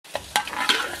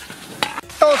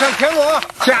上田螺、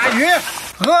甲鱼、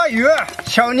鳄鱼、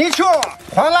小泥鳅、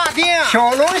黄辣丁、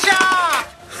小龙虾。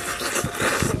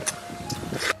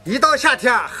一到夏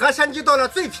天，河鲜就到了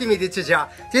最媲美的季节，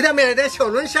今天买了点小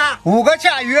龙虾，5个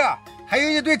甲鱼，还有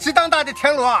一堆鸡蛋大的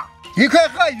田螺，1块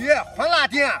鳄鱼、黄辣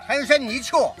丁，还有些泥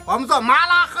鳅。我们做麻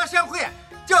辣河鲜烩，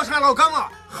叫上老哥们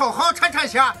好好馋馋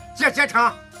血，解解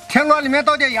馋。田螺里面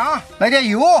倒点羊，来点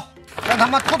油，让它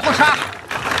们吐沙。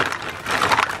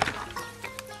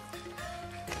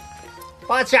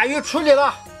把甲鱼处理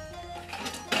了，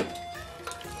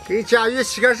给甲鱼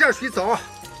洗个热水澡，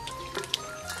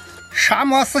沙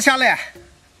膜撕下来，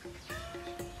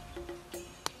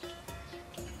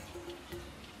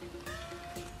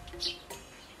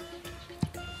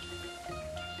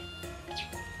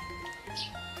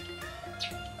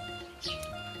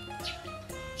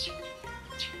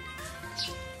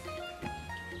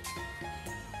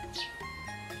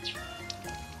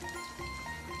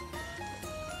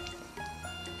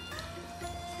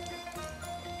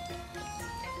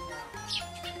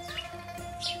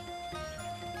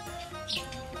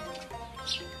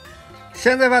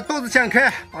现在把豆子剪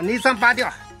开，把内脏扒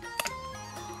掉。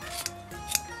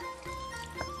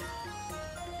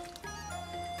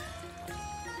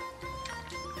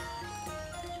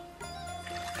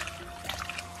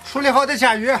处理好的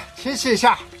甲鱼清洗一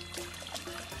下。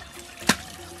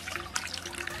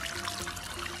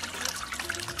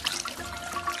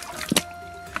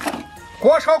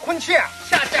锅烧空气，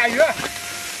下甲鱼，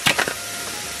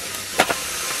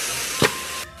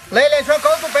来2圈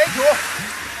高度白酒。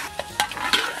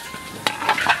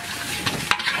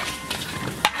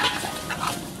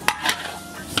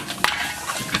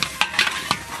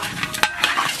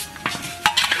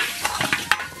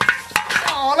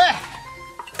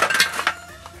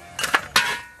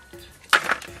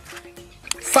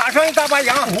撒上一大把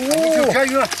羊，就这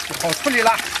鱼好处理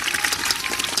了。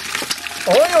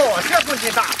哦呦，这动静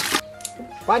大！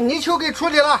把泥鳅给处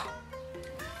理了，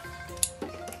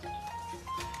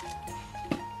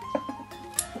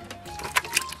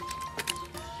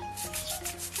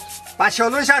把小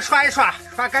龙虾刷一刷，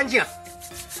刷干净。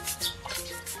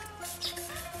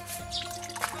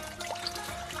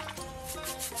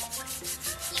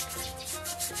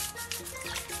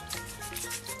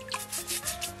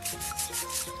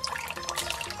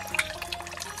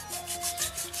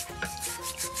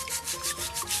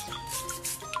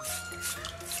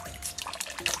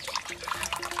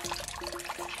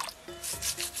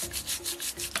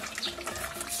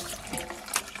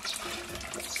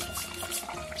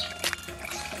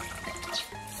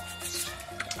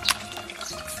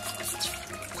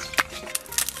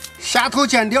虾头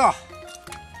剪掉，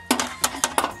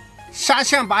虾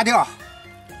线拔掉，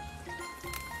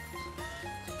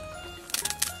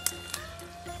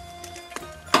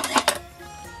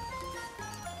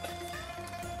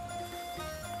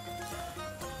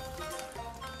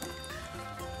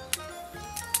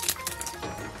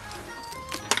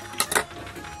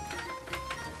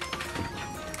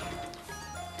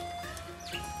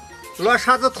螺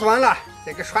沙子涂完了，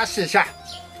再给刷洗一下。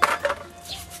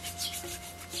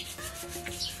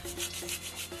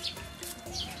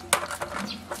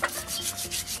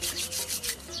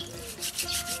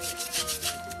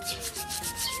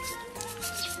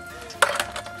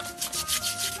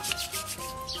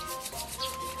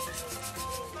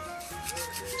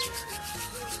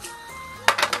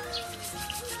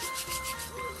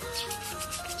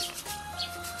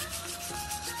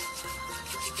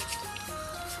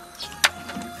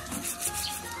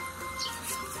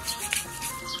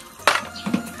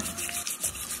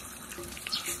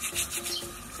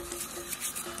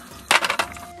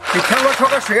给田螺焯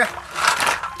个水，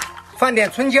放点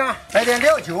葱姜，来点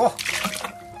料酒，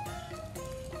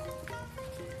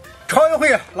焯一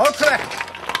会，捞出来。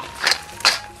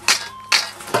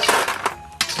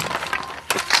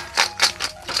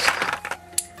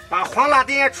把黄辣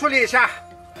丁也处理一下。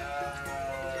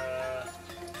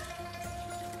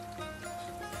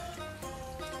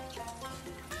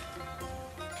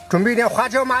准备点花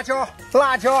椒、麻椒、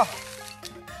辣椒，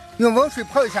用温水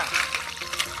泡一下。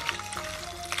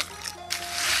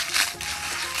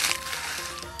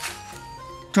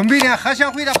准备点河鲜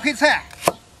烩的配菜，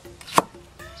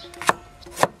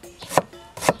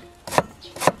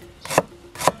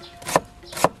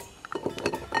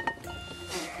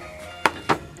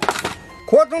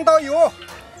锅中倒油，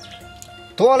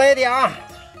多来点。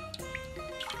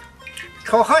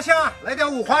炒河鲜来点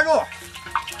五花肉，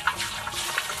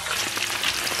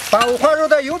把五花肉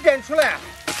的油煸出来，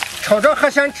炒着河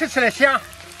鲜吃起来香。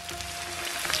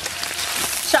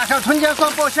下上春节蒜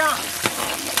爆香。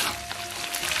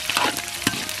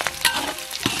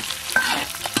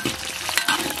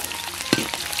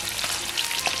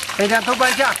配点豆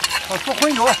瓣酱，好出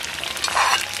荤油。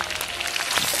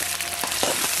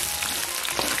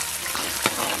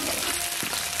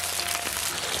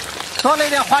多来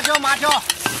点花椒、麻椒，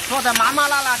做的麻麻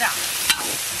辣辣的。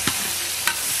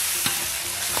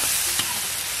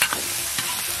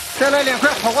再来2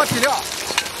块火锅底料。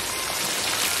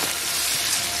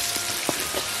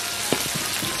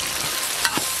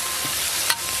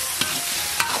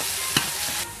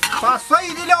把所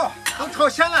有的料都炒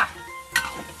香了，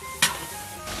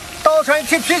倒上1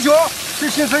瓶啤酒，去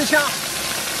腥醇香。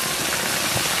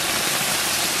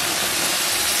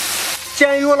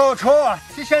煎油老抽，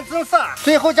提鲜增色，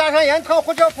最后加上盐、糖、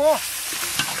胡椒粉，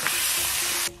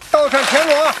倒上田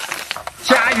螺，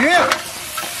加鱼、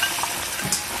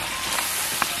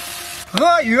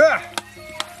鳄鱼、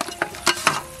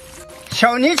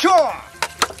小泥鳅、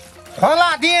黄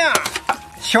辣丁、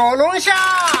小龙虾。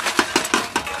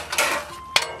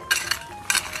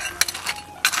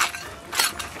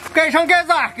盖上盖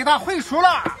子，给它烩熟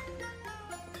了。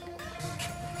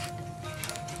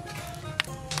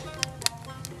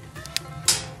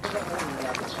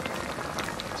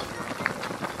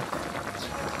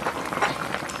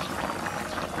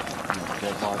别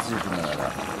着急，不能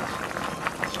的。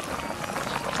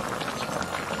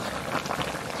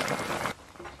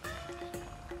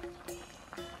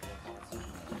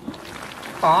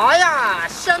哎呀，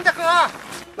香得很！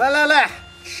来来来，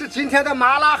吃今天的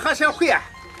麻辣河鲜烩。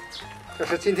这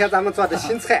是今天咱们做的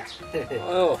新菜。哎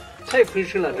呦，太肥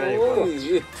实了，这一口。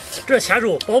这虾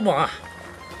肉饱满啊！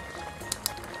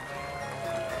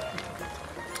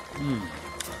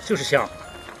就是香。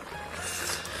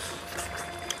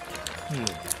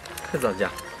太涨价。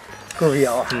够味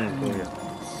啊！够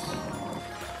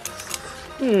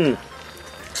味。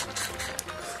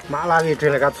麻辣味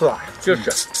真那个足。就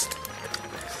是。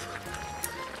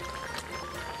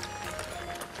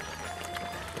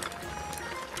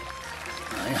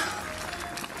哎呀，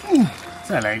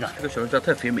再来一个。这个小龙虾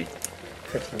太肥美。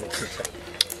太肥美，是是。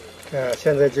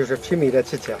现在就是肥美的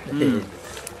季节。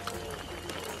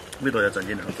味道也咱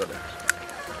经常做的。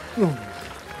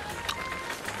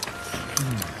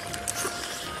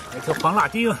来个黄辣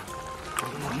丁。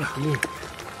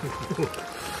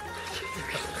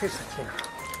太神奇了。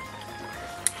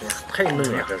太嫩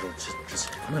了，这种之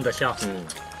前。嫩的香。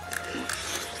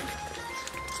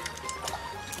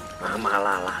麻麻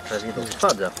辣辣，这味道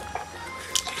特别好。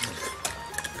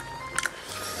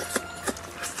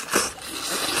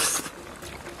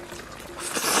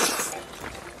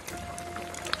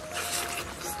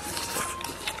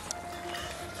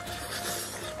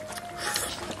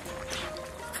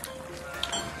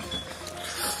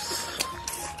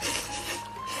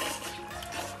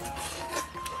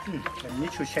这泥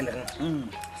鳅鲜得很。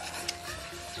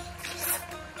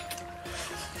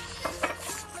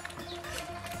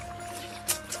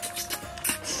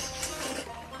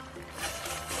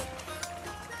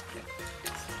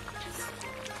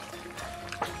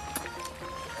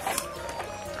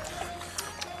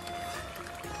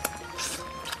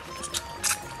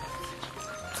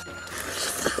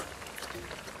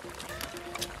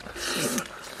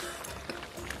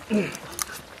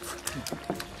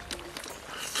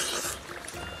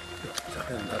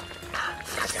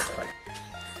大家伙。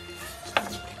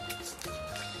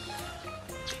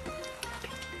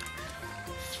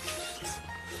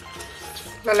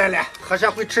来来来，河鲜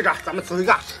烩吃着，咱们走一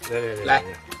个。来，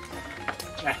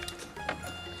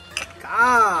干！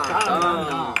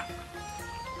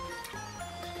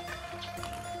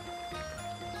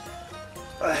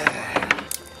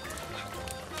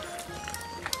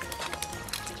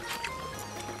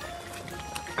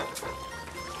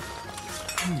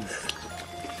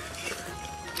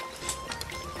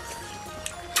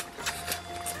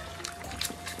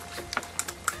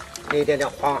来一点点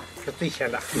黄是最鲜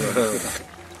的。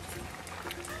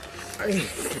哎，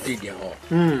这一点哦。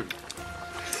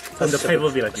真的太入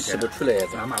味了，今天吃不出来，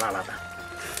麻麻辣辣的。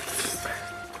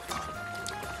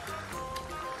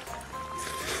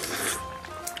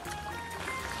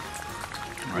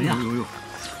哎呀，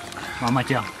麻麻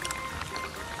酱。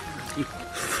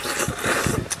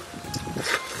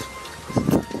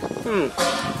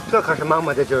这可是满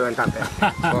满的胶原蛋白。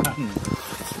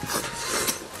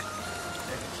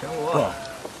行我。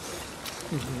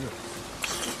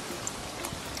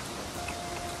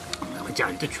那个家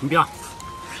里的裙边，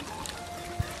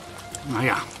哎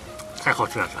呀，太好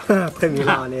吃了这。太美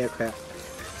了，那一块。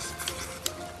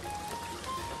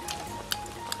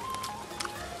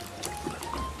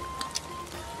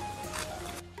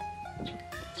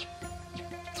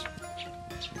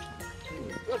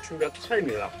这裙边太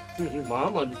美了，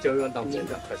满满的胶原蛋白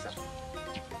的特色。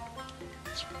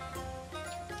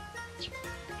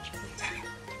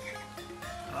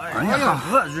哎呀，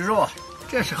鳄鱼肉，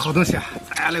这是好东西啊！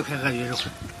咱来块鳄鱼肉。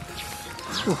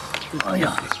哎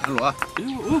呀，田螺，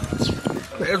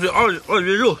来嘴鳄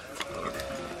鱼肉。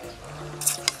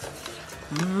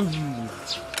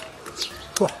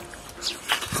嚯！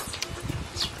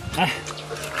来，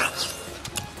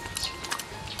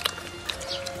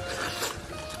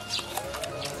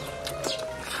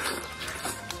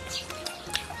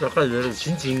这鳄鱼肉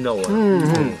挺筋道啊。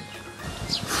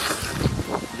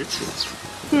别吃。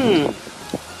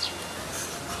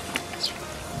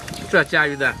这家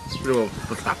鱼的肉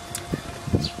不差。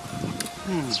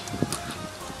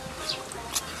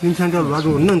今天这鹅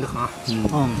肉嫩得很。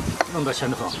弄得香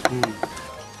得很。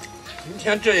今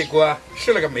天这一锅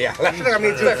吃了个美啊！来，吃了个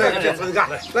没劲，再分一个。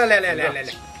来，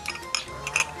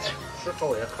吃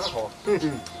好也很好。